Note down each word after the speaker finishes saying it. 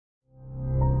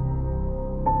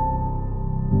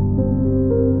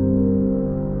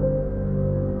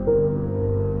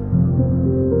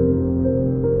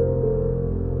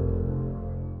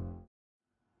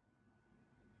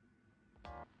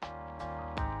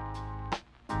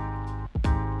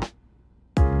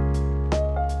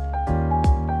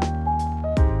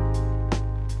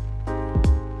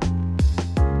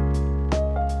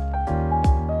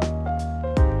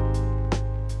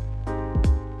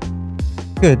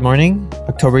Good morning,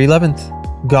 October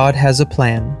 11th. God has a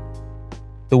plan.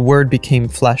 The Word became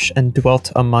flesh and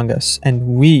dwelt among us,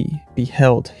 and we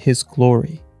beheld His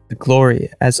glory, the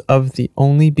glory as of the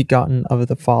only begotten of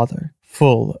the Father,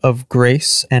 full of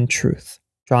grace and truth.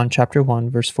 John chapter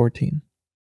 1, verse 14.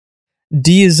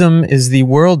 Deism is the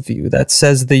worldview that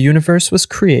says the universe was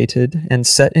created and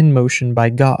set in motion by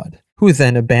God, who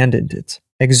then abandoned it,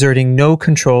 exerting no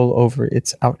control over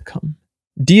its outcome.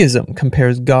 Deism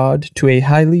compares God to a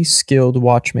highly skilled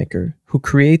watchmaker who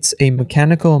creates a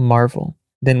mechanical marvel,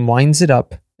 then winds it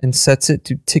up and sets it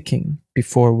to ticking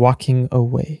before walking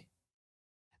away.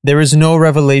 There is no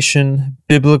revelation,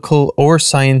 biblical or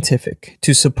scientific,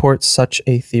 to support such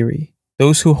a theory.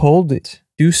 Those who hold it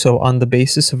do so on the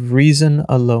basis of reason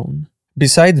alone.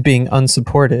 Besides being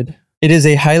unsupported, it is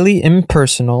a highly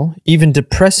impersonal, even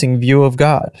depressing view of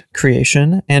God,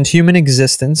 creation, and human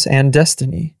existence and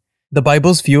destiny. The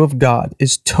Bible's view of God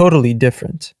is totally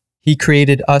different. He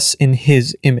created us in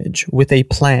His image with a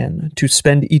plan to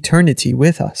spend eternity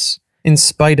with us. In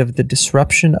spite of the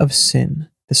disruption of sin,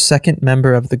 the second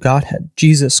member of the Godhead,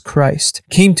 Jesus Christ,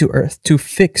 came to earth to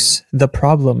fix the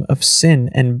problem of sin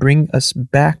and bring us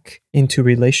back into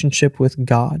relationship with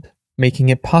God, making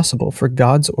it possible for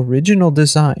God's original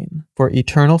design for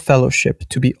eternal fellowship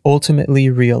to be ultimately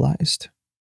realized.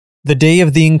 The day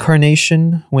of the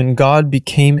incarnation, when God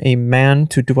became a man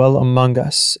to dwell among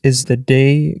us, is the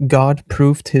day God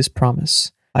proved His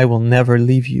promise, "I will never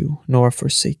leave you nor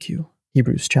forsake you."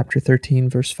 Hebrews chapter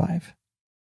 13, verse 5.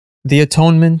 The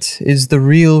Atonement is the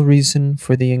real reason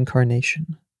for the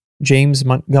incarnation. James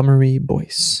Montgomery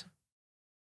Boyce.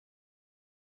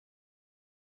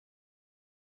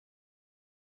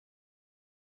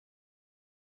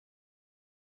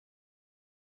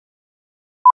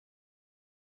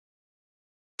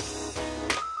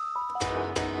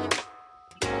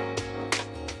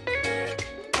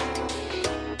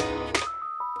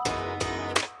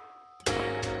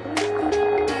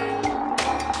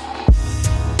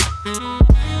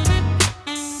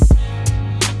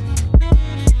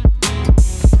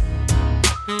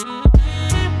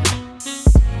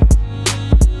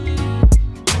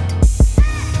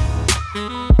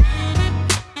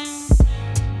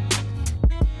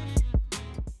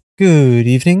 Good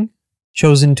evening.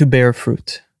 Chosen to bear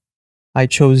fruit. I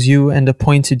chose you and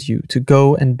appointed you to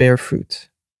go and bear fruit,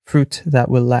 fruit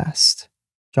that will last.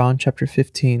 John chapter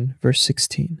 15, verse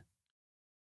 16.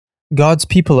 God's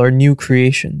people are new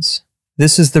creations.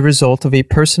 This is the result of a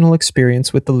personal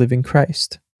experience with the living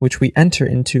Christ, which we enter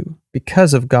into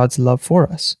because of God's love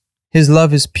for us. His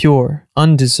love is pure,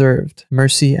 undeserved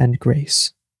mercy and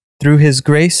grace. Through His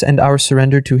grace and our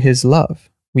surrender to His love,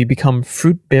 we become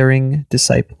fruit-bearing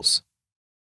disciples.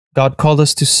 God called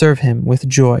us to serve Him with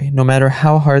joy, no matter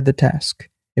how hard the task.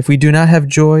 If we do not have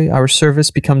joy, our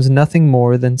service becomes nothing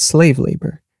more than slave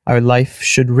labor. Our life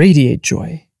should radiate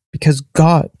joy, because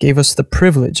God gave us the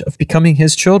privilege of becoming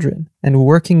His children and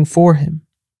working for Him,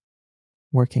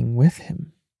 working with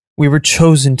Him. We were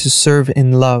chosen to serve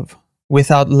in love.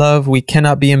 Without love, we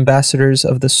cannot be ambassadors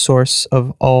of the source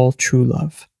of all true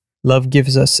love. Love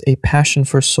gives us a passion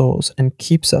for souls and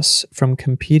keeps us from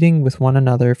competing with one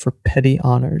another for petty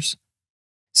honors.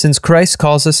 Since Christ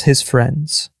calls us His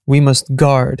friends, we must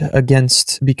guard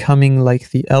against becoming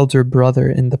like the elder brother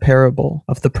in the parable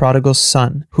of the prodigal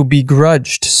son who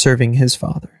begrudged serving his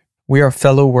father. We are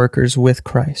fellow workers with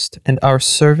Christ, and our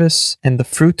service and the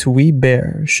fruit we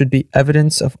bear should be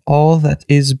evidence of all that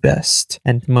is best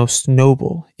and most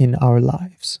noble in our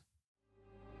lives.